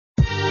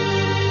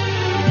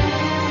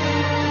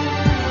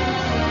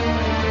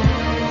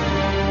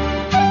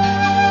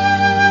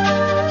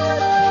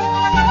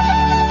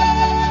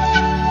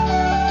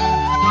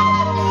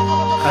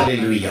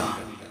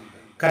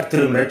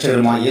கர்த்தரும்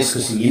இரட்சகருமாய் இயேசு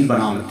கிறிஸ்துவின் இன்ப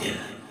நாமத்தில்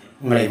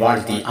உங்களை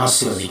வாழ்த்தி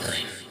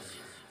ஆசீர்வதிக்கிறேன்.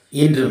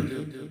 இன்றும்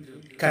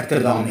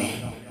கர்த்தர் தாமே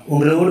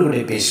உங்களோடு கூட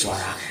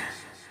பேசுவாராக.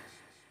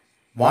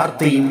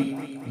 வார்த்தையும்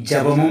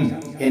ஜெபமும்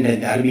என்ற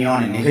இந்த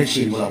அருமையான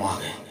நிகழ்ச்சியின்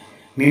மூலமாக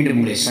மீண்டும்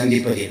உங்களை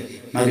சந்திப்பதில்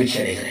மகிழ்ச்சி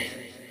அடைகிறேன்.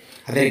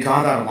 அதற்கு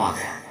ஆதாரமாக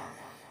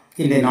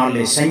இந்த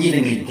நாளில்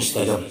சங்கீதங்களின்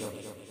புஸ்தகம்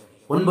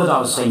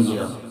 9வது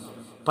சங்கீதம்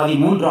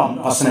 13ஆம்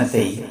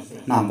வசனத்தை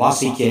நாம்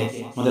வாசிக்க,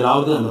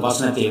 முதலாவது அந்த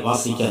வசனத்தை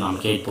வாசிக்க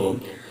நாம்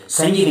கேட்போம்.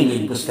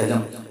 சங்கீதங்களின்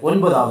புஸ்தகம்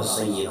 9வது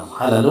சங்கீதம்.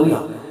 ஹல்லேலூயா.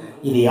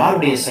 இது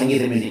யாருடைய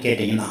சங்கீதம் என்று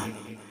கேட்டீங்கன்னா,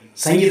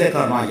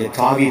 சங்கீதக்காரனாகிய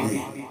தாவீது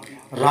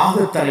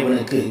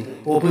ராகத்தலைவனுக்கு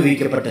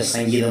ஒப்புவிக்கப்பட்ட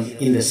சங்கீதம்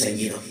இந்த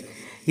சங்கீதம்.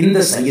 இந்த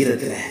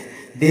சங்கீதத்தில்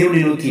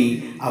தேவனை நோக்கி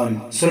அவன்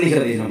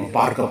சொல்லுகிறதை நம்ம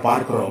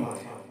பார்க்கிறோம்.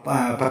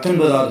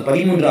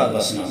 13வது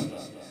வசனம்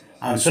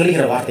அவன்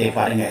சொல்லுகிற வார்த்தையை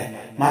பாருங்க.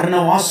 மரண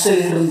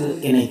வாசலிலிருந்து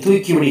என்னை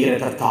தூக்கி விடுகிற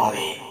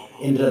கர்த்தாவே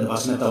என்று அந்த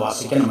வசனத்தை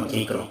வாசிக்க நம்ம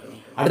கேட்கிறோம்.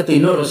 அடுத்து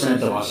இன்னொரு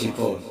வசனத்தை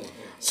வாசிப்போம்.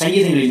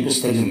 சங்கீதங்களின்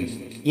புஸ்தகம்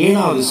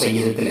 7வது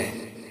சங்கீதத்தில்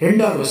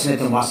 2வது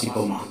வசனத்தை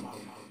வாசிப்போமா?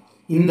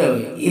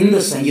 இந்த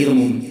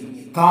சங்கீதமும்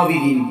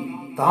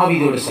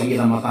தாவீதோட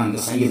சங்கீதமாக தான்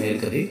இந்த சங்கீதம்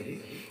இருக்குது.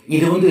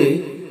 இது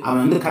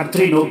அவன்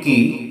கர்த்தரை நோக்கி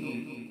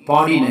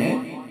பாடின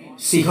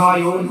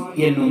சிகாயோன்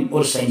என்னும்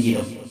ஒரு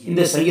சங்கீதம்.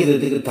 இந்த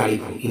சங்கீதத்துக்கு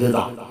தலைப்பு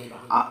இதுதான்.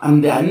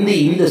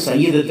 இந்த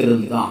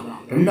சங்கீதத்திலிருந்து தான்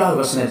 2வது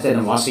வசனத்தை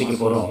நம்ம வாசிக்க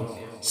போகிறோம்.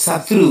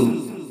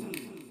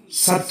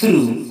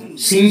 சத்ரு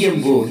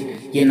சிங்கம் போல்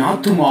என்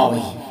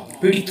ஆத்துமாவை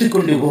பிடித்து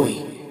கொண்டு போய்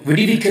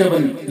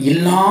விடுவிக்கிறவன்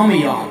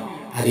இல்லாமையால்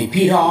அதை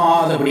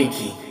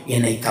பீறாதபடிக்கு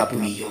என்னை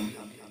தப்புவியும்.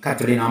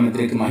 கர்த்தருடைய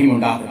நாமத்திற்கு மகிமை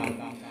உண்டாகட்டும்.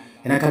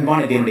 எனக்கு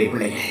அன்பான தேவனுடைய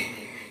பிள்ளைகளே,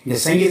 இந்த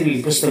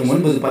சங்கீதங்களின் புஸ்தகம்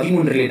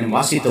 9:13 நாம்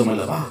வாசித்தோம்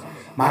அல்லவா?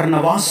 மரண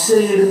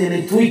வாசலிலிருந்து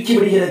என்னை தூக்கி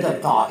விடுகிற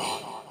கர்த்தாவே.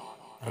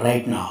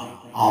 Right now.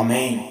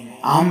 ஆமென்,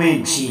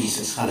 ஆமென்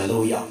ஜீசஸ்.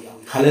 ஹல்லேலூயா,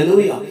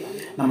 ஹல்லேலூயா.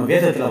 நம்ம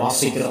வேதத்தில்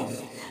வாசிக்கிறோம்.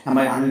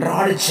 நம்ம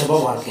அன்றாட ஜெப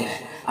வாழ்க்கையில,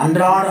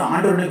 அன்றாட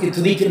ஆண்டவருக்கு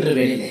துதிக்கின்ற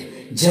வேளையிலே,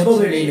 ஜெப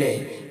வேளையிலே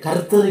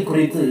கர்த்தரை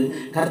குறித்து,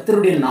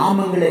 கர்த்தருடைய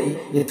நாமங்களை,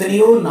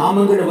 எத்தனையோ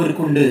நாமங்கள்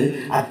அவருக்கு உண்டு.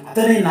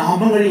 அத்தனை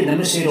நாமங்களை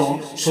நம்ம செய்கிறோம்.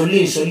 சொல்லி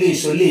சொல்லி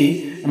சொல்லி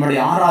நம்முடைய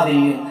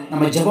ஆராதனையும்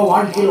நம்ம ஜெப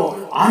வாழ்க்கையிலோ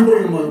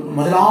ஆண்டவர்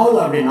முதலாவது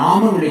அவருடைய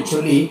நாமங்களை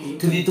சொல்லி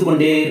துதித்து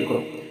கொண்டே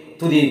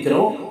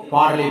துதிக்கிறோம்,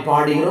 பாடலை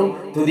பாடுகிறோம்,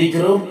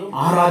 துதிக்கிறோம்,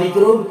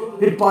 ஆராதிக்கிறோம்,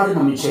 பிற்பாடு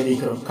நம்ம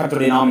செபிக்கிறோம்.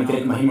 கர்த்தருடைய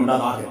நாமத்திற்கு மகிமை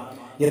உண்டாதாக.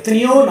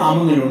 எத்தனையோ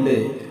நாமங்கள் உண்டு.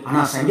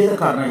 ஆனால்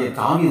சங்கீதக்காரனாகிய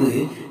தாவீது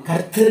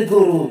கர்த்தருக்கு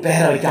ஒரு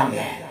பெயரை வைக்காங்க,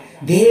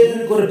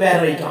 தேவனுக்கு ஒரு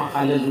பெயர் வைக்கான்.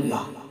 ஹல்லேலூயா.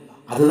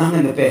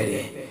 அதுதாங்க இந்த பேரு.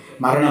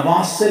 மரண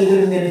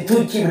வாசலிலிருந்து என்னை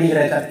தூக்கி விடுகிற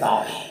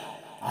கர்த்தாவே.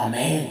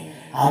 ஆமென்,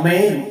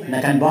 ஆமென்.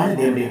 எனக்கு அன்பான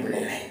தேவனுடைய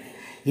பிள்ளைகளே,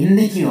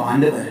 இன்னைக்கு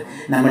ஆண்டவர்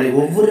நம்மளை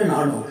ஒவ்வொரு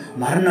நாளும்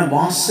மரண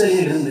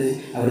வாசலிலிருந்து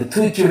அவர்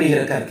தூக்கி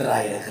விடுகிற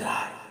கர்த்தராக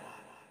இருக்கிறார்.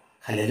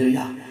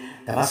 ஹல்லேலூயா.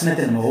 இந்த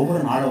வசனத்தை நம்ம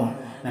ஒவ்வொரு நாளும்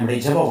நம்முடைய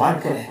ஜெப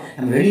வாழ்க்கையில்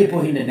நம்ம வெளியே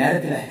போகின்ற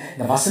நேரத்தில்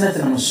இந்த வசனத்தை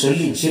நம்ம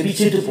சொல்லி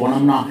ஜெபிச்சுட்டு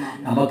போனோம்னா,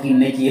 நமக்கு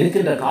இன்னைக்கு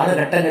இருக்கின்ற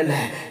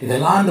காலகட்டங்களில்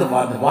இதெல்லாம் இந்த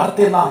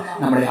வார்த்தையெல்லாம்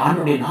நம்முடைய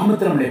ஆண்டுடைய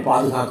நாமத்தை நம்மளை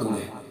பாதுகாக்குங்க.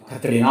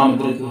 கர்த்தருடைய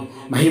நாமத்திற்கு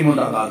மகிமை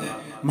உண்டாகாது.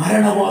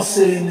 மரண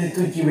வாசலினை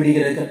தூக்கி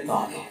விடுகிற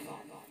கர்த்தாவே.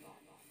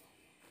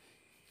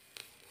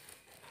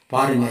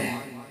 பாருங்க,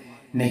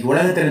 இன்னைக்கு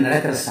உலகத்தில்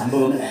நடக்கிற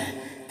சம்பவங்களை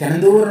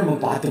தினந்தோறும் நம்ம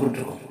பார்த்துக்கிட்டு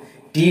இருக்கோம்.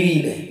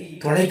 டிவியில்,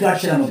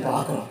 தொலைக்காட்சியில் நம்ம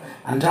பார்க்குறோம்.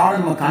 அன்றாட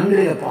நம்ம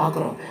கண்களில்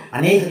பார்க்குறோம்.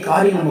 அநேக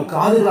காரியம் நம்ம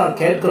காதுகளால்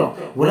கேட்கிறோம்.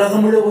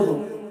 உலகம்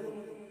முழுவதும்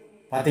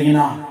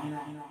பார்த்தீங்கன்னா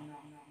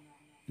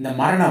இந்த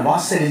மரண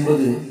வாசல்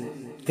என்பது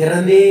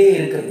திறந்தே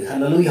இருக்கிறது.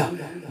 ஹல்லேலூயா.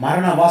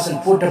 மரண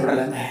வாசல்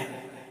பூட்டப்படலைங்க.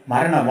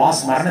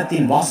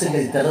 மரணத்தின்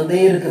வாசல்கள் திறந்தே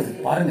இருக்குது.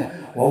 பாருங்க,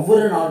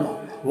 ஒவ்வொரு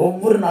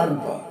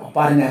நாளும்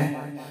பாருங்க,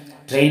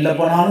 ட்ரெயினில்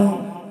போனாலும்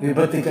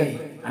விபத்துக்கள்,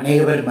 அநேக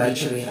பேர்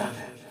மரிச்சு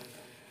போயிடறாங்க.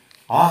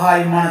 ஆகாய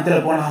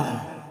விமானத்தில்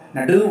போனாலும்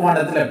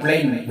நடுவானத்தில்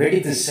பிளைன்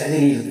வெடித்து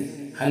செதறிடுது.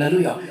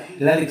 ஹல்லேலூயா.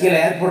 இல்லாத கீழே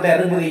ஏர்போர்ட்டில்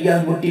இறங்கும்போது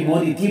எங்கேயாவது முட்டி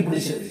மோதி தீ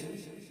பிடிச்சிருது.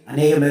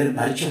 அநேக பேர்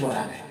மரிச்சு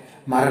போகிறாங்க.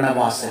 மரண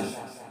வாசல்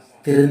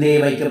திறந்தே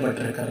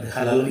வைக்கப்பட்டிருக்கிறது.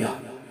 ஹல்லேலூயா.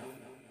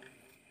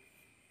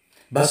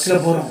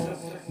 பஸ்ஸில் போகிறோம்,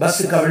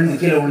 பஸ்ஸு கவிழ்ந்து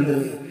கீழே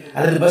விழுந்தது,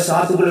 அல்லது பஸ்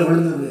ஆற்றுக்குள்ளே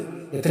விழுந்தது.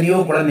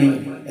 எத்தனையோ குழந்தைங்க,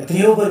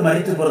 எத்தனையோ பேர்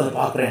மரித்து போகிறத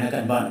பார்க்குறேன். எனக்கு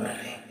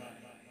அன்பானவர்களே,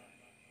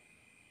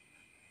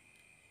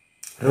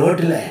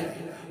 ரோட்டில்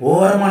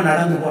ஓரமாக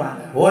நடந்து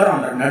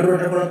போகிறாங்க. நடு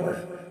ரோட்டில் கூட போல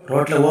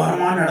ரோட்டில்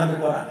ஓரமாக நடந்து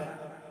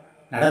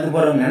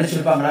போகிறவங்க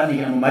நினச்சிருப்பாங்களா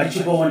இன்றைக்கி நம்ம மரிச்சு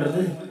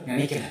போவோன்றது?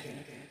 நினைக்கல.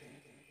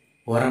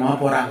 ஓரமாக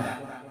போகிறாங்க.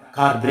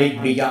 கார் பிரேக்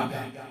பிடிக்காம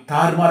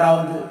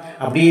தார்மாராக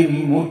அப்படியே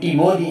மூட்டி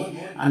மோதி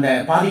அந்த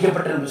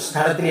பாதிக்கப்பட்ட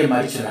ஸ்தலத்திலேயே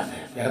மரிச்சிடுறாங்க,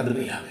 இறந்து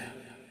போயிடாங்க.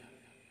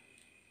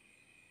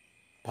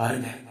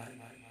 பாருங்க.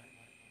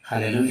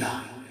 ஹல்லேலூயா.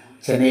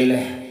 சென்னையில்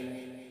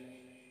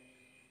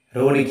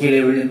ரோடு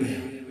கீழே விழுந்து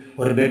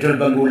ஒரு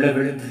பெட்ரோல் பங்கு உள்ளே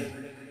விழுந்து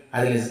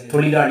அதில்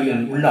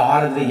தொழிலாளிகள் உள்ள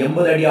ஆழத்தில்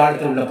 80 அடி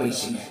ஆழத்தில் உள்ள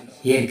போயிடுச்சுங்க.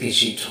 இயற்கை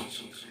சீற்றம்.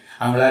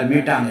 அவங்களால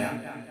மீட்டாங்க.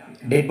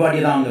 டெட் பாடி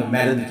தான்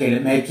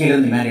அவங்க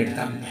கீழேருந்து மேலே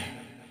எடுத்தாங்க.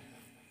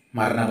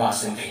 மரண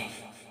வாசல்கள்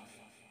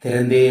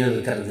திறந்தே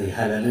இருக்கிறது.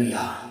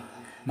 ஹல்லேலூயா.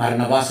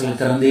 மரண வாசல்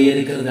திறந்தே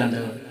இருக்கிறது.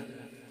 ஆண்டவர்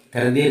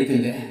திறந்தே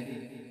இருக்குங்க.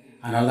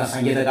 அதனால தான்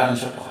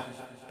சங்கீதக்காரன் சொல்கிறான்,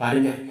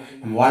 பாருங்க,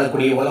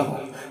 வாழக்கூடிய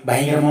உலகம்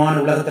பயங்கரமான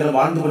உலகத்தில்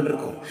வாழ்ந்து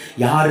கொண்டிருக்கும்.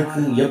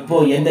 யாருக்கு எப்போ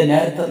எந்த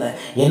நேரத்தில்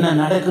என்ன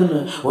நடக்குன்னு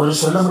ஒரு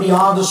சொல்ல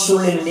முடியாத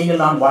சூழ்நிலையில்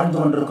நீங்கள் நான் வாழ்ந்து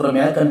கொண்டிருக்கிறோம்.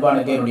 எனக்கு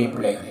அன்பான தேவனுடைய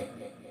பிள்ளைகளே,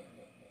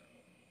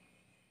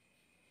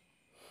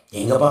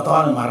 எங்க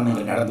பார்த்தாலும்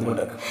மரணங்கள் நடந்து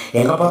கொண்டிருக்கு,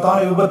 எங்க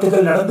பார்த்தாலும்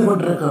விபத்துகள் நடந்து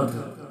கொண்டிருக்கிறது.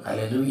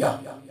 அல்லேலூயா.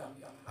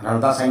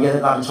 அதனால்தான்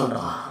சங்கீதக்காரன்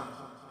சொல்றான்,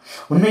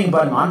 உண்மையும்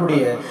பாருங்க,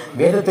 ஆண்டுடைய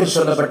வேதத்தில்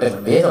சொல்லப்பட்ட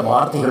வேத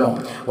வார்த்தைகளும்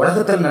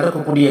உலகத்தில்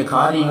நடக்கக்கூடிய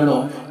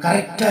காரியங்களும்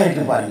கரெக்டா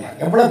இருக்கு பாருங்க.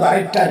 எவ்வளவு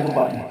கரெக்டா இருக்கு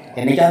பாருங்க.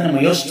 என்னைக்காவது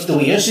நம்ம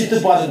யோசித்து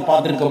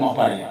பார்த்துருக்கோமா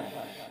பாருங்க.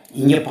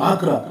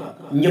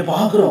 இங்க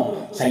பார்க்கிறோம்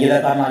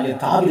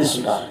சங்கீதக்காரன் தாவீது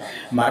சொல்றார்,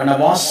 மரண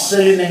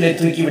வாசலில் எங்களை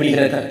தூக்கி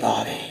விடுகிற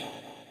கர்த்தாவே.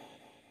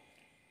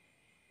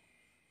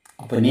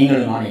 அப்ப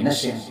நீங்களும் நான் என்ன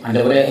செய்யணும்?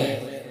 ஆண்டவரே,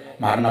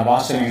 மரண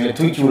வாசலில் எங்களை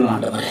தூக்கி விடணும்.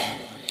 ஆண்டவரே,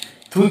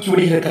 தூக்கி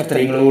விடுகிற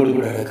கர்த்தர் எங்களோடு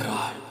கூட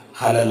இருக்கிறார்.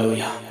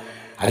 ஹல்லேலூயா.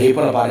 அதே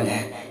போல பாருங்க,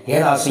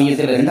 7ஆம்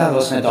சங்கீதத்தில் 2வது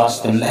வசனத்தை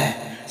வாசித்தோம்ல,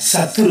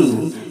 சத்துரு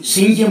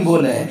சிங்கம்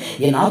போல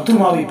என்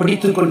ஆத்துமாவை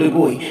பிடித்துக் கொண்டு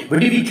போய்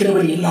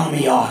விடுவிக்கிறவர் இல்லாம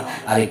யார்?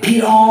 அதை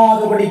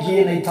பீறாதபடிக்கு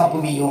என்னை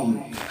தப்புவியும்.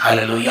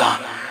 ஹல்லேலூயா.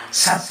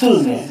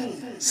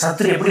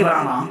 சத்துரு எப்படி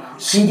வரானா?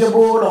 சிங்கம்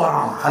போல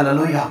வரானா.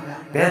 ஹல்லேலூயா.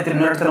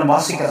 வேதத்தின் நேரத்தில்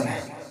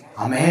வாசிக்கிறேன்.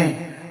 ஆமென்,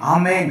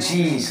 ஆமென்.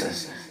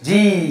 ஜீசஸ்.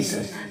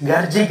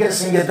 கர்ஜிக்கிற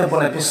சிங்கத்தை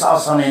போல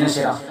பிசாசான என்ன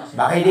செய்யறான்?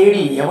 வகை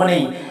தேடி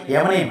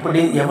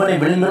எவனை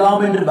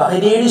விழுங்கலாம் என்று வகை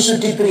தேடி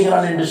சுற்றி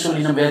திரிகிறான் என்று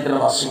சொல்லி நம்ம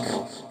வேதத்தில்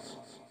வாசிக்கிறோம்.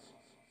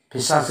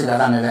 பிசாசுக்கு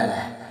அதாங்க வேலை.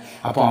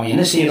 அப்போ அவன்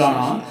என்ன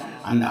செய்வானா?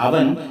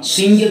 அவன்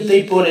சிங்கத்தை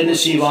போல என்ன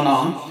செய்வானா?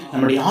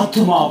 நம்முடைய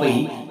ஆத்துமாவை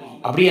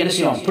அப்படியே என்ன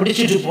செய்வான்?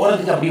 பிடிச்சிட்டு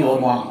போறதுக்கு அப்படி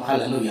வருவான்.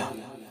 ஹல்லேலூயா.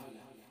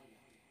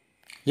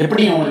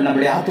 எப்படி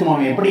நம்முடைய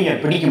ஆத்துமாவை எப்படிங்க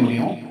பிடிக்க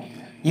முடியும்?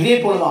 இதே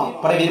போலதான்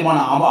பலவிதமான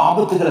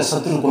ஆபத்துகளை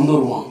சத்துரு கொண்டு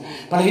வருவான்,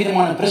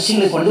 பலவிதமான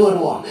பிரச்சனைகளை கொண்டு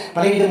வருவான்,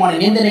 பலவிதமான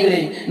நிந்தனைகளை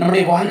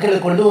நம்முடைய வாழ்க்கையில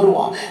கொண்டு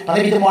வருவான்,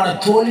 பலவிதமான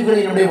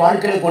தோல்விகளை நம்முடைய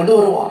வாழ்க்கையில கொண்டு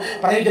வருவான்,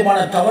 பலவிதமான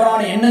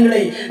தவறான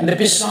எண்ணங்களை அந்த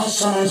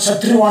பிசாசான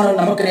சத்துருவான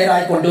நமக்கு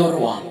நேராக கொண்டு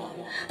வருவான்.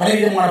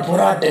 பலவிதமான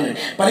போராட்டங்கள்,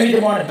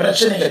 பலவிதமான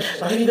பிரச்சனைகள்,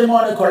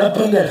 பலவிதமான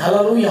குழப்பங்கள்.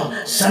 ஹல்லேலூயா.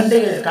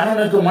 சண்டைகள்,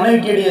 கணவனுக்கும்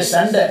மனைவிக்கு இடையே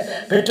சண்டை,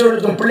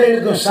 பெற்றோருக்கும்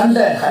பிள்ளைகளுக்கும்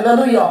சண்டை.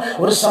 ஹல்லேலூயா.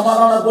 ஒரு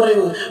சமாதான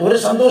குறைவு, ஒரு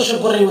சந்தோஷ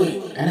குறைவு.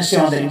 என்ன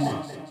செய்வான் தெரியுமா?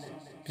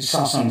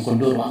 பிசாசம்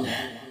கொண்டு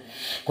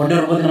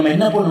வரும்போது நம்ம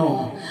என்ன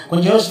பண்ணுவோம்?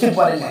 கொஞ்சம் யோசித்து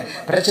பாருங்க.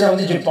 பிரச்சனை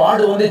வந்துச்சு,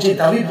 பாடு வந்துச்சு,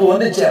 தவிப்பு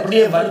வந்துச்சு,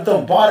 அப்படியே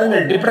வருத்தம்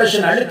பாருங்கள்,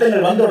 டிப்ரெஷன்,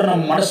 அழுத்தங்கள் வந்த உடனே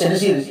நம்ம மனசு என்ன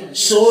செய்யுது?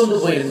 சோர்ந்து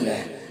போயிருங்க.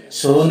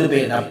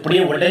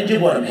 அப்படியே உடைஞ்சு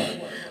போறேன்.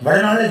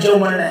 வடநாள்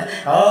ஜெபம் பண்ண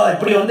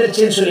இப்படி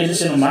வந்துருச்சேன்னு சொல்லி என்ன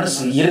செய்யணும்? மனசு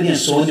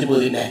இறுதியம் சோர்ந்து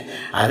போகுது இல்லை?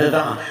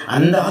 அதுதான்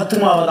அந்த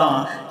ஆத்மாவை தான்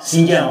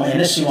சிங்கம்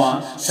என்ன செய்வான்?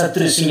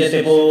 சத்ரு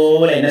சிங்கத்தை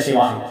போல என்ன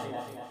செய்வான்?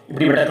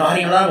 இப்படிப்பட்ட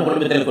காரியங்களாம் நம்ம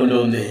குடும்பத்தில் கொண்டு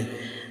வந்து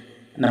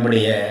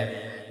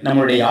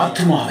நம்முடைய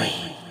ஆத்மாவை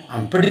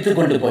அவன் பிடித்து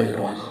கொண்டு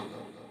போயிடுவான்.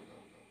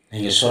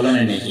 நீங்கள்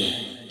சொல்லணும், இன்னைக்கு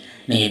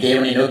நீங்கள்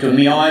தேவனை நோக்கி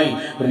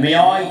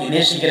உண்மையாய்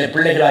நேசிக்கிற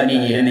பிள்ளைகளாக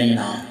நீங்கள்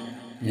இருந்தீங்கன்னா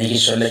இன்னைக்கு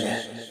சொல்லுங்க,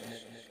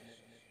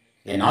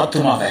 என்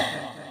ஆத்மாவை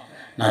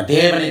நான்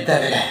தேவனை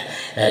தவிர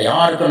வேற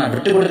யாருக்கும் நான்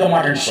விட்டு கொடுக்க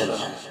மாட்டேன்னு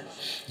சொல்லணும்.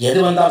 எது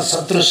வந்தாலும்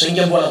சத்ரு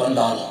சிங்கம் போல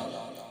வந்தாலும்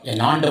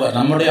என் ஆண்டவர்,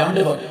 நம்முடைய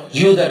ஆண்டவர்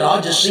யூத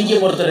ராஜ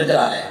சிங்கம் ஒருத்தர்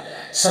இருக்கிறாரு.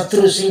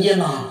 சத்ரு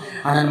சிங்கம் தான்,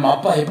 ஆனா நம்ம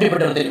அப்பா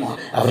எப்படிப்பட்டவர் தெரியுமா?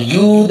 அவர்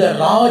யூத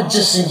ராஜ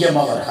சிங்கம்.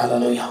 அவர்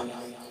ஹல்லேலூயா.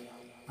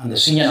 அந்த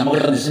சிங்கம் நம்ம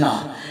கிட்ட இருந்துச்சுன்னா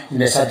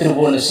இந்த சத்ரு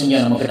போல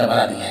சிங்கம் நம்ம கிட்ட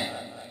வராதுங்க.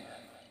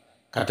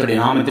 கர்த்தருடைய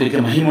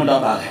நாமத்திற்கு மகிமை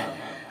உண்டாதாக.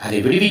 அதை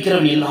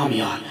விடுவிக்கிறவன்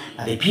இல்லாமையால்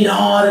அதை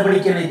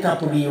பீறாதபடிக்கு என்னை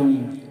தப்புவியும்.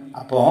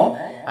 அப்போ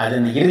அது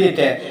அந்த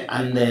இருதயத்தை,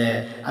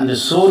 அந்த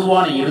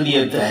சோர்வான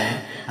இருதயத்தை,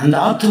 அந்த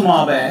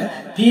ஆத்துமாவை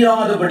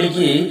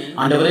தீராதபடிக்கு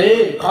ஆண்டவரே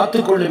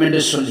காத்துக்கொள்ளும்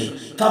என்று சொல்லி,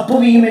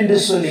 தப்புவியும் என்று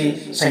சொல்லி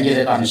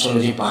சங்கீதக்காரன்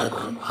சொல்வதை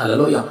பார்க்கிறோம்.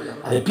 ஹல்லேலூயா.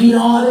 அதை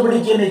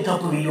தீராதபடிக்கு என்னை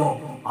தப்புவியும்.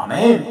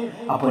 ஆமென்.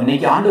 அப்போ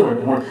இன்னைக்கு ஆண்டவர்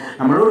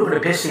நம்மளோடு கூட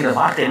பேசுகிற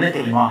வார்த்தை என்ன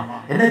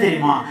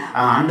தெரியுமா?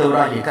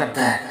 ஆண்டவராகிய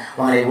கர்த்தர்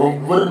உங்களை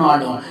ஒவ்வொரு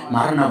நாளும்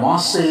மரண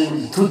வாசலில்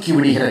தூக்கி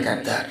விடுகிற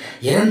கர்த்தர்.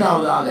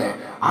 இரண்டாவதாக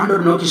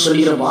ஆண்டவர் நோக்கி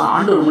சொல்கிற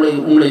ஆண்டவர்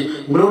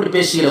உங்களோடு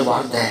பேசுகிற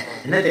வார்த்தை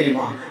என்ன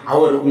தெரியுமா?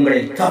 அவர் உங்களை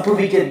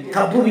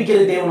தப்புவிக்கிற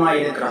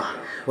தேவனாய் இருக்கிறார்.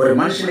 ஒரு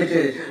மனுஷனுக்கு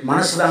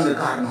மனசு தாங்க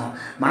காரணம்.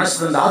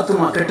 மனசு அந்த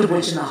ஆத்துமா கெட்டு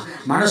போச்சுன்னா,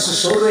 மனசு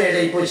சோர்வை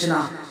அடை போச்சுன்னா,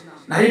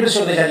 நிறைய பேர்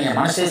சொல்லிருக்காங்க, என்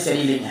மனசே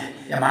சரியில்லைங்க,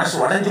 என் மனசு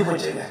உடஞ்சி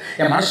போச்சுங்க,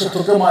 என் மனசு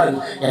துக்கமா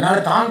இருக்கு,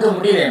 என்னால் தாங்க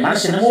முடியல, என்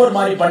மனசு என்னமோ ஒரு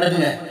மாதிரி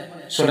பண்ணுதுங்க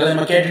சொல்றதை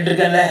நம்ம கேட்டுட்டு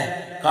இருக்கேன்ல.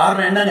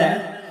 காரணம் என்னங்க?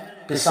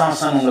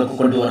 பிசாசன் உங்களுக்கு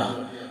கொண்டு வரான்.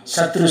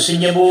 சத்ரு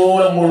சிங்கம்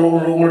போல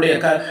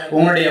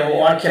உங்களுடைய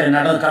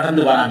வாழ்க்கையில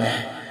கடந்து வராங்க.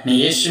 நீ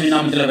இயேசுவின்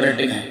நாமத்தில்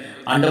விரட்டுங்க.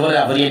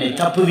 ஆண்டவர் அவர் என்னை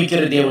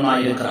தப்புவிக்கிற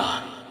தேவனாய்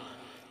இருக்கிறார்.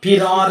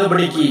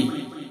 பீறாதபடிக்கு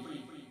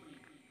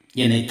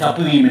என்னை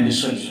தப்புவியும் என்று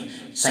சொல்லி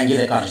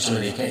சங்கீதக்காரர்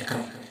சொல்வதை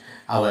கேட்கிறோம்.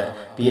 அவர்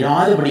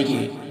பீறாதபடிக்கு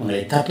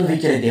உங்களை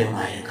தப்புவிக்கிற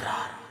தேவனாய்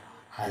இருக்கிறார்.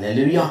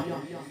 ஹல்லேலூயா.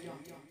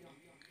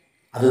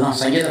 அதுதான்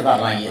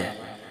சங்கீதக்காரர்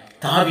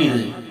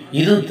தாவீது.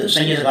 இது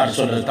சங்கீதக்காரர்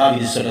சொல்றது,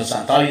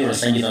 தாவீதோட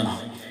சங்கீதம்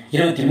தான்.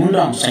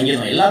 23ஆம்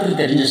சங்கீதம்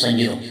எல்லாத்துக்கும் தெரிஞ்ச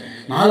சங்கீதம்.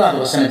 4வது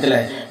வசனத்துல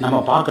நம்ம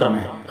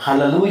பார்க்கிறோமே,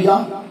 ஹல்லேலூயா.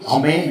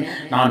 ஆமென்.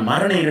 நான்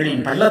மரண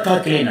இருளின்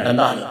பள்ளத்தாக்கிலே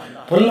நடந்தாலும்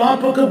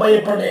பொல்லாப்புக்கு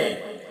பயப்படேன்.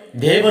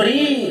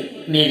 தேவரீர்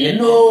நீர்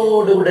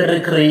என்னோடு கூட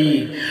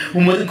இருக்கிறீர்,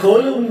 உமது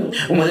கோலும்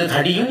உமது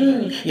தடியும்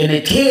என்னை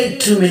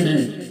தேற்றும் என்று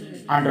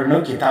ஆண்டவர்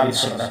நோக்கி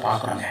தாவீது சொல்றதை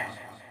பார்க்குறோங்க.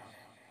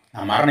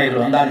 நான்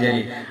மரணத்தில் வந்தாலும்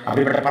சரி,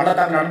 அப்படிப்பட்ட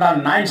பள்ளத்தாக்கு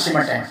நடந்தாலும் நான் செய்ய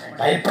மாட்டேன்,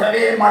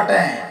 பயப்படவே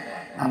மாட்டேன்.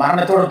 நான்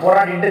மரணத்தோடு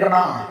போராடிட்டு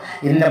இருக்கணும்.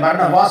 இந்த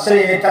மரண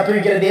வாசலை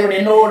தப்புவிக்கிற தேவன்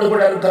என்னோடு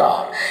கூட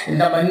இருக்கிறார்.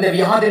 இந்த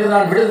வியாதியில்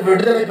நான்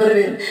விடுதலை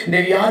பெறுவேன், இந்த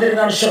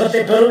வியாதியில் நான்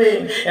சுகத்தை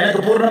பெறுவேன்,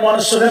 எனக்கு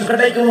பூர்ணமான சுகம்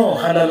கிடைக்கும்.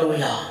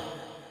 ஹல்லேலூயா.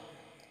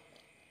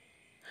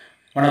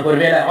 உனக்கு ஒரு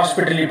வேளை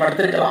ஹாஸ்பிட்டலில்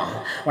படுத்திருக்கலாம்,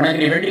 உனக்கு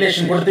நீ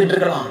வெண்டிலேஷன் கொடுத்துட்டு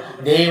இருக்கலாம்.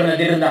 தேவன்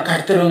அதிலிருந்து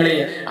கர்த்தரவங்களே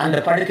அந்த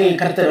படுக்கையை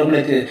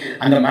கர்த்தரவங்களுக்கு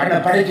அந்த மரண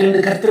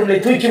படுக்கையிலிருந்து கர்த்தரவங்களை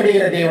தூக்கி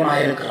விடுகிற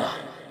தேவனாக இருக்கிறார்.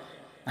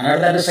 அதனால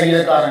தான்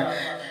சங்கீதக்காரன்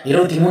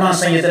 23ஆம்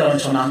சங்கீதத்தில்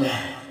அவன் சொன்னாங்க,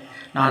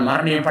 நான்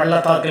மரணியின்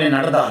பள்ளத்தாக்கில்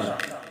நடந்தால்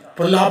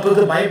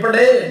பொல்லாப்புக்கு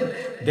பயப்படு,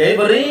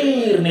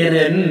 தேவரீர் நீர்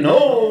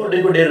என்னோடு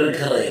கூட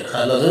இருக்கிறீர்.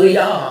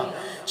 ஹல்லேலூயா.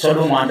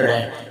 சொல்லுவோம், ஆண்டவரே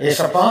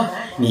ஏசப்பா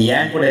நீ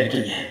ஏன் கூட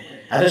இருக்கீங்க,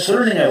 அதை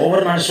சொல்லுங்க.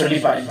 ஒவ்வொரு நாளும் சொல்லி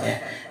பாருங்க,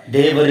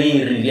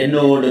 தேவரீர்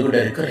என்னோடு கூட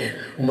இருக்கிறேன்,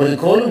 உமது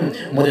கோலும்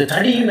உமது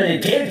தடியும் என்னை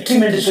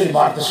தேற்றும் என்று சொல்லி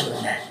வார்த்தை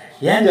சொல்லுங்க.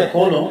 ஏங்க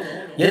கோலும்,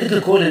 எதுக்கு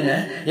கோலுங்க,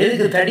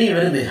 எதுக்கு தடி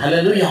வருது?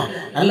 ஹல்லேலூயா.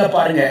 நல்லா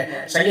பாருங்க,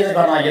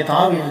 சங்கீதக்காரனாகிய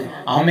தாவீது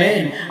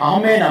ஆமென்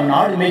ஆமென் அவன்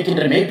நாடு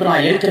மேய்க்கின்ற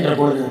மேய்ப்பனாய் இருக்கின்ற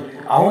பொழுது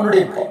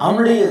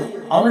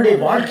அவனுடைய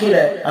வாழ்க்கையில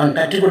அவன்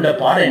கற்றுக்கொண்ட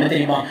பாடம் என்ன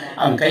தெரியுமா?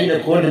 அவன் கையில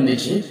கோல்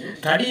இருந்துச்சு,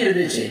 தடி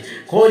இருந்துச்சு.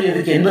 கோல்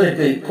எதுக்கு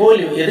என்பதற்கு,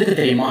 கோல் எதுக்கு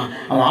தெரியுமா?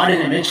 அவன்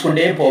ஆடுகளை மேய்ச்சி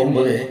கொண்டே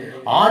போகும்போது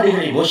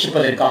ஆடுகளை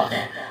போஷிப்பதற்காக,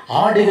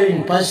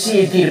 ஆடுகளின்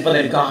பசியை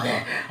தீர்ப்பதற்காக,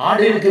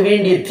 ஆடுகளுக்கு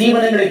வேண்டிய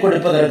தீவனங்களை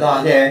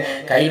கொடுப்பதற்காக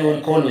கையில் ஒரு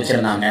கோல்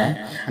வச்சிருந்தாங்க.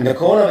 அந்த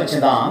கோலை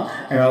வச்சுதான்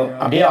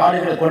அப்படியே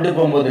ஆடுகளை கொண்டு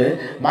போகும்போது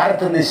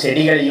மரத்திலிருந்து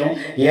செடிகளையும்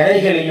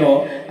இலைகளையும்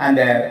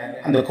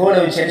அந்த கோலை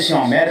வச்சு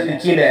அரிசியும் மேலிருந்து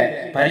கீழே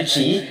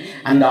பறிச்சு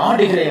அந்த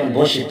ஆடுகளை அவன்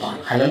போஷிப்பான்.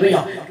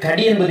 ஹல்லேலூயா.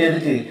 தடி என்பது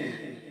எதுக்கு?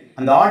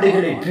 அந்த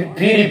ஆடுகளை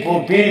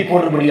பீறி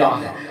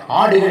போடும்படியாக,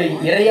 ஆடுகளை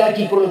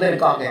இரையாக்கி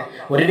கொள்வதற்காக.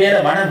 ஒருவேளை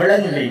வன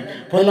விலங்குகள்,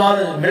 பொல்லாத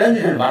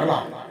விலங்குகள்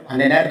வரலாம்.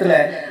 அந்த நேரத்தில்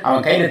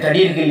அவன் கையில் தடி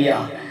இருக்கு இல்லையா,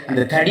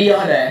 அந்த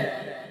தடியால்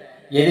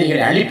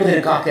எதிரிகளை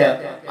அழிப்பதற்காக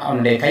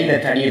அவனுடைய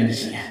கையில் தடி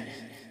இருந்துச்சுங்க.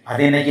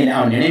 அதை இன்னைக்கு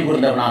அவன் நினைவு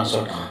கூர்ந்தவனாக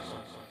சொல்கிறான்,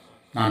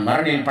 நான்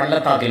மரணியின்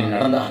பள்ளத்தாக்கில்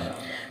நடந்தால்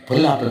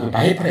பொல்லாப்புக்கு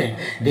பயப்படேன்,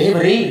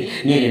 தேவரே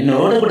நீர்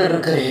என்னோடு கூட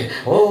இருக்கிறேன்,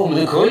 ஓ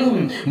உமது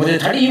கோலும் உமது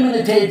தடியும்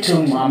என்னை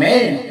தேற்றும்.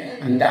 ஆமென்.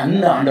 அந்த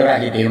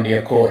ஆண்டவராகிய தேவனுடைய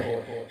கோல்.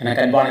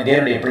 எனக்கு அன்பான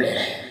தேவனுடைய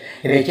பிள்ளைகளே,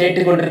 இதை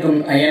கேட்டுக்கொண்டிருக்கும்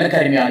எனக்கு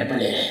அருமையான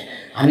பிள்ளைகளே,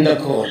 அந்த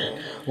கோல்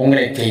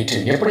உங்களை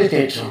தேற்றும். எப்படி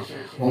தேற்றும்?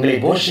 உங்களை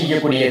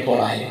போஷிக்கக்கூடிய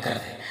கோலாக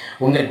இருக்கிறது,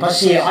 உங்கள்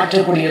பசியை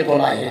ஆற்றக்கூடிய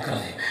கோலாக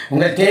இருக்கிறது,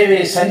 உங்கள்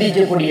தேவையை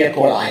சந்திக்கக்கூடிய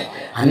கோலாய்.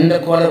 அந்த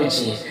கோலை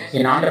வச்சு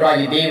என்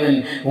ஆண்டவராகிய தேவன்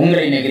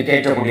உங்களை இன்னைக்கு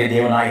தேற்றக்கூடிய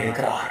தேவனாக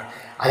இருக்கிறார்.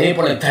 அதே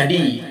போல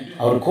தடி,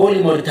 அவர்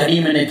கோலும் ஒரு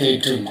தடியும் என்னை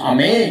தேற்றும்.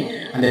 ஆமென்.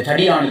 அந்த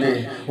தடியானது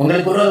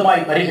உங்களுக்கு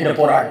விரோதமாய் வருகின்ற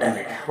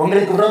போராட்டங்கள்,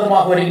 உங்களுக்கு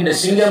விரோதமாக வருகின்ற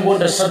சிங்கம்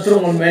போன்ற சத்துரு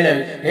உங்கள் மேலே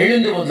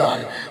எழுந்து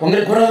வந்தால்,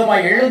 உங்களுக்கு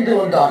விரோதமாக எழுந்து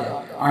வந்தால்,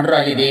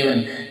 ஆண்டவராகிய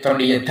தேவன்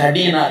தன்னுடைய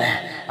தடியினால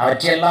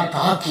அவற்றையெல்லாம்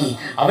தாக்கி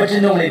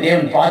அவற்றிலிருந்து உங்களை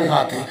தேவன்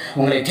பாதுகாத்து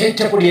உங்களை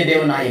தேற்றக்கூடிய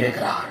தேவனாக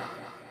இருக்கிறார்.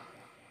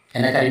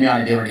 எனக்கு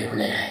அருமையான தேவனுடைய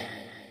பிள்ளைகளை,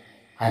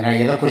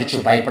 அதனால் எதை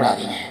குறிச்சும்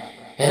பயப்படாதீங்க,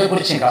 எதை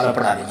குறிச்சும்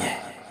கவலைப்படாதீங்க.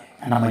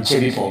 நம்ம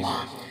செபிப்போமா?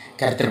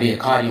 கர்த்தருடைய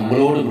காரியம்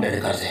உங்களோடு கூட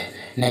இருக்கிறது.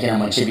 இன்னைக்கு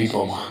நம்ம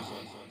செபிப்போமா?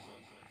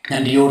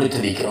 நன்றியோடு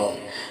துதிக்கிறோம்,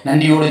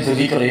 நன்றியோடு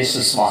துதிக்கிறோம் இயேசு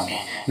சுவாமி,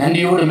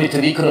 நன்றியோடு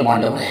துதிக்கிறோம்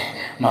ஆண்டவரே.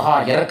 மகா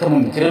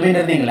இரக்கமும் கிருபை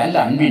நிறைந்த எங்கள் நல்ல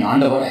அன்பின்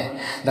ஆண்டவரே,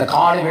 இந்த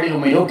காலை வேளையில்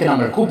உம்மை நோக்கி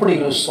நாங்கள்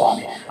கூப்பிடுகிறோம்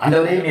சுவாமி.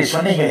 ஆண்டவரே நீ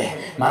சொன்னீங்களே,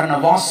 மரண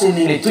வாசல்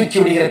நீங்களை தூக்கி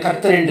விடுகிற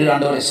கர்த்தர் என்று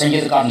ஆண்டவரை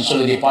சங்கீதக்காரன்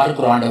சொல்வதை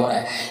பார்க்கிறோம் ஆண்டவரே.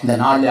 இந்த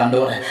நாளில்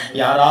ஆண்டவரே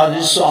யாராவது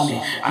சுவாமி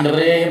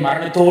ஆண்டவரே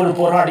மரணத்தோடு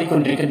போராடி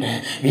கொண்டிருக்கின்ற,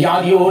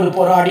 வியாதியோடு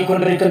போராடி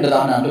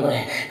கொண்டிருக்கின்றதான்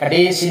ஆண்டவரே,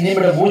 கடைசி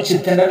நிமிட மூச்சு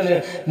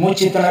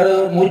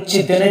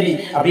திணறி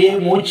அப்படியே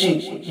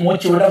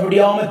மூச்சு விட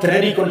முடியாமல்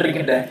திணறி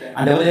கொண்டிருக்கின்ற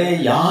ஆண்டவரே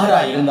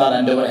யாரா இருந்தால்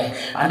ஆண்டவரே,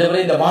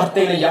 ஆண்டவரே இந்த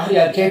வார்த்தைகளை யார்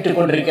யார்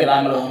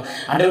கேட்டுக்கொண்டிருக்கிறாங்களோ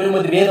ஆண்டவரே,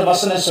 உமது வேத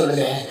வசனம்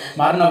சொல்லுங்க,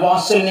 மரண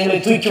வாசல் நீங்களை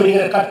தூக்கி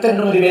விடுகிற கர்த்தர்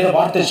என்று வேத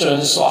வார்த்தை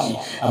சொல்லுது சுவாமி.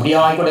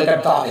 அப்படியாய் கூட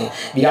கர்த்தாவே,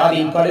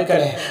 வியாதியின்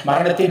படுக்கையில,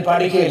 மரணத்தின்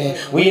படுக்கையில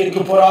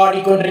உயிருக்கு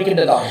போராடி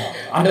கொண்டிருக்கின்றதாக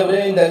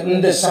ஆண்டவரே,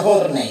 இந்த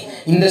சகோதரனை,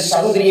 இந்த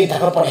சகோதரியை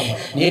தகப்பனே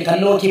நீ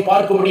கண்ணோக்கி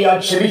பார்க்க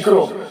முடியாது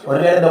செபிக்கிறோம்.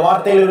 ஒருவேளை இந்த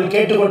வார்த்தைகள்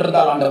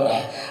கேட்டுக்கொண்டிருந்தால் ஆண்டவரே,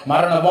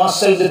 மரண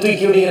வாசல்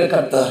தூக்கி விடுகிற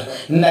கர்த்தர்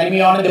இந்த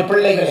அருமையான இந்த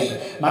பிள்ளைகளை,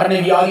 மரண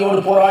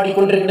வியாதியோடு போராடி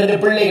கொண்டிருக்கின்ற இந்த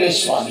பிள்ளைகளை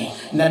சுவாமி,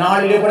 இந்த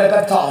நாளிலே கூட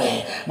கர்த்தாவே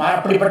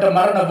அப்படிப்பட்ட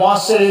மரண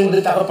வாசல் இருந்து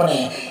தகப்பனே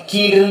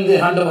கீழிருந்து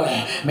ஆண்டவரே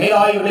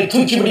மேலாய்வுகளை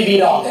தூக்கி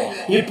விடுவீராக.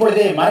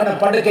 இப்பொழுதே மரண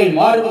படுக்கை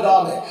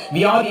மாறுவதாக,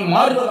 வியாதி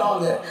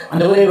மாறுவதாக,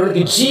 ஆண்டவரே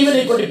இவர்களுக்கு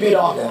ஜீவனை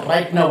கொடுப்பீராக.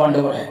 ரைட் நவ்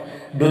ஆண்டவரே,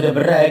 do the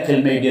miracle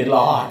my dear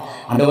Lord.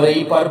 ஆண்டவரே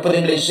இப்ப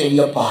அற்புதங்களை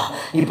செய்யுங்கப்பா.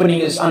 இப்ப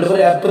நீங்க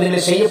ஆண்டவரே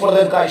அற்புதங்களை செய்ய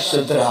போறதற்காக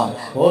ஸ்தோத்திரம்.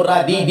 ஓ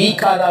ராதி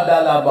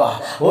தீகாராபலபா,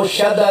 ஓ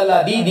ஷதலா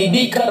தி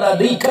தீகாரா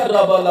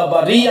தீகாராபலபா,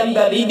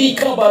 ரியந்த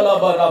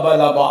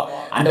தீகாபலபலபலபா.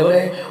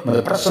 ஆண்டவரே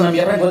உமது பிரசன்னம்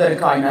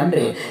இறங்குவதற்காக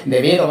நன்றி. இந்த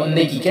வேத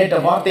வந்தைக்கு கேட்ட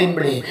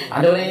வார்த்தையின்படி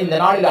ஆண்டவரே இந்த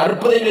நாளில்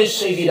அற்புதங்களை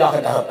செய்வீராக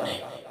தகப்பனே.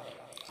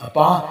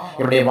 அப்பா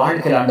என்னுடைய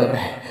வாழ்க்கையில்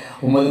ஆண்டவரே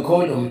உமது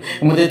கோலும்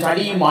உமது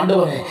தடியும்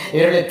ஆண்டவரே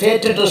இவர்களை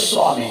தேற்று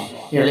சுவாமி.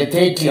 இவர்களை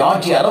தேற்றி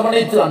ஆற்றி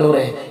அரவணைத்து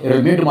ஆண்டவரே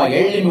இவர்கள் மீண்டும்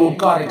எழும்பி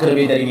உட்கார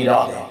கிருபை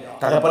தருவீராக.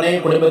 தகப்பனே,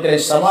 குடும்பத்திலே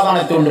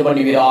சமாதானத்தை உண்டு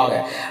பண்ணுவீராக.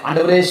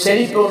 ஆண்டவரே,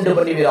 செழிப்பு உண்டு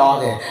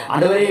பண்ணுவீராக.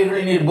 ஆண்டவரே,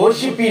 இவர்களை நீர்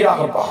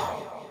போஷிப்பீராகப்பா.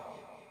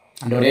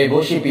 ஆண்டவரே,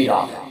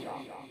 போஷிப்பீராக.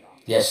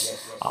 எஸ்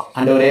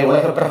ஆண்டவரே,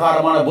 உலக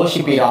பிரகாரமான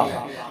போஷிப்பீராக.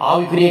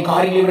 ஆவிக்குரிய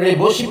காரியங்களை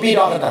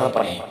போஷிப்பீராக.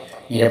 தகப்பனே,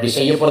 நீர் அப்படி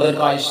செய்ய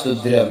போவதற்காக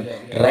ஸ்தோத்திரம்.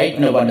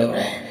 ரைட்னு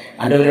ஆண்டவரே,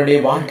 ஆண்டவருடைய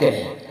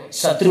வாழ்க்கையில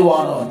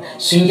சத்ருவானவன்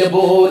சிங்கம்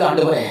போல்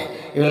ஆண்டவரே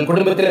இவர்கள்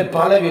குடும்பத்தில்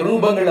பல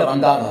விரூபங்களில்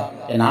வந்தாலும்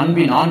என்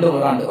அன்பின்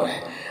ஆண்டவர் ஆண்டவரே,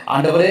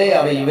 ஆண்டவரே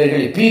அவை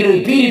இவர்களை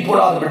பீறி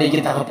போடாதபடிக்கு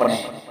தகப்பனே,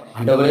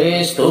 ஆண்டவரே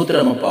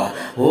ஸ்தோத்திரமப்பா.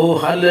 ஓ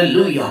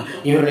ஹல்லேலூயா.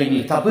 இவர்களை நீ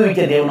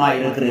தப்புவிக்க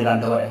தேவனாய் இருக்கிறீர்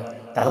ஆண்டவரே.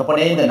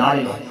 தகப்பனே, இந்த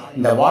நாளில்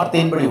இந்த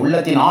வார்த்தையின்படி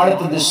உள்ளத்தின்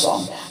ஆழத்தின்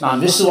விசுவாசம்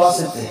நான்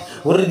விசுவாசித்து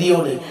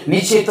உறுதியோடு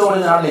நிச்சயத்தோடு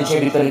இந்த நாளில்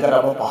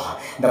ஜெபித்திருக்கிறப்பா.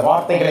 இந்த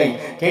வார்த்தைகளை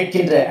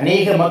கேட்கின்ற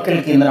அநேக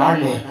மக்களுக்கு இந்த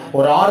நாளில்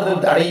ஒரு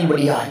ஆறுதல்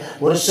அடையும்படியாய்,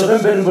 ஒரு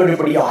சுகம்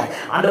பெறும்படியாய்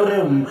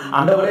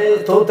ஆண்டவரே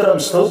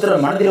ஸ்தோத்திரம்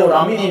ஸ்தோத்திரம். மனதில் ஒரு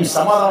அமைதியும்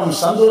சமாதானம்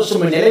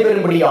சந்தோஷமும்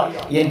நிலைபெறும்படியாய்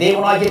என்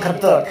தேவனாகிய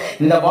கர்த்தர்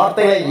இந்த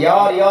வார்த்தைகளை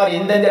யார் யார்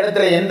எந்தெந்த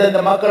இடத்துல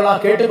எந்தெந்த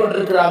மக்கள்லாம்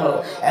கேட்டுக்கொண்டிருக்கிறாங்களோ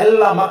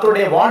எல்லா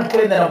மக்களுடைய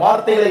வாழ்க்கையில் இந்த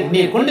வார்த்தைகளை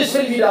நீர் கொண்டு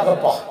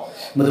செல்வீராகப்பா.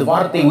 உமது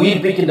வார்த்தை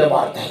உயிர்ப்பிக்கின்ற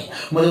வார்த்தை,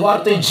 உமது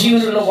வார்த்தை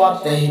ஜீவனுள்ள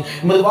வார்த்தை,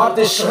 உமது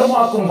வார்த்தை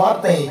சுகமாக்கும்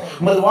வார்த்தை,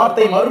 உமது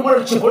வார்த்தை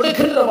மறுமலர்ச்சி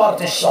கொடுக்கின்ற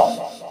வார்த்தை.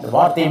 இந்த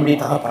வார்த்தை இப்படி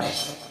தகப்பனே,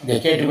 இதை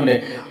கேட்டுக்கொண்டு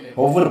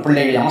ஒவ்வொரு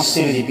பிள்ளைகளையும்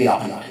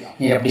ஆசீர்வதிப்பீராக.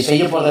 நீர் அப்படி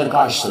செய்ய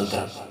போவதற்காக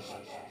ஸ்தோத்திரம்.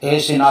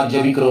 இயேசுவினால்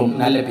ஜெபிக்கிறோம்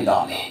நல்ல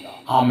பிதாவே.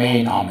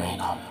 ஆமென்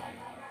ஆமென் ஆமென்.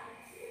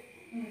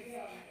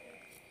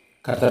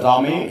 கர்த்தர்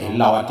தாமே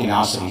எல்லாவற்றையும்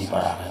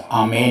ஆசீர்வதிப்பாராக.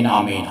 ஆமென்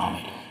ஆமென்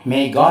ஆமென்.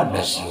 May God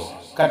bless you.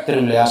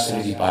 கர்த்தர் உங்களை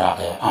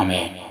ஆசீர்வதிப்பாராக.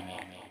 ஆமென்.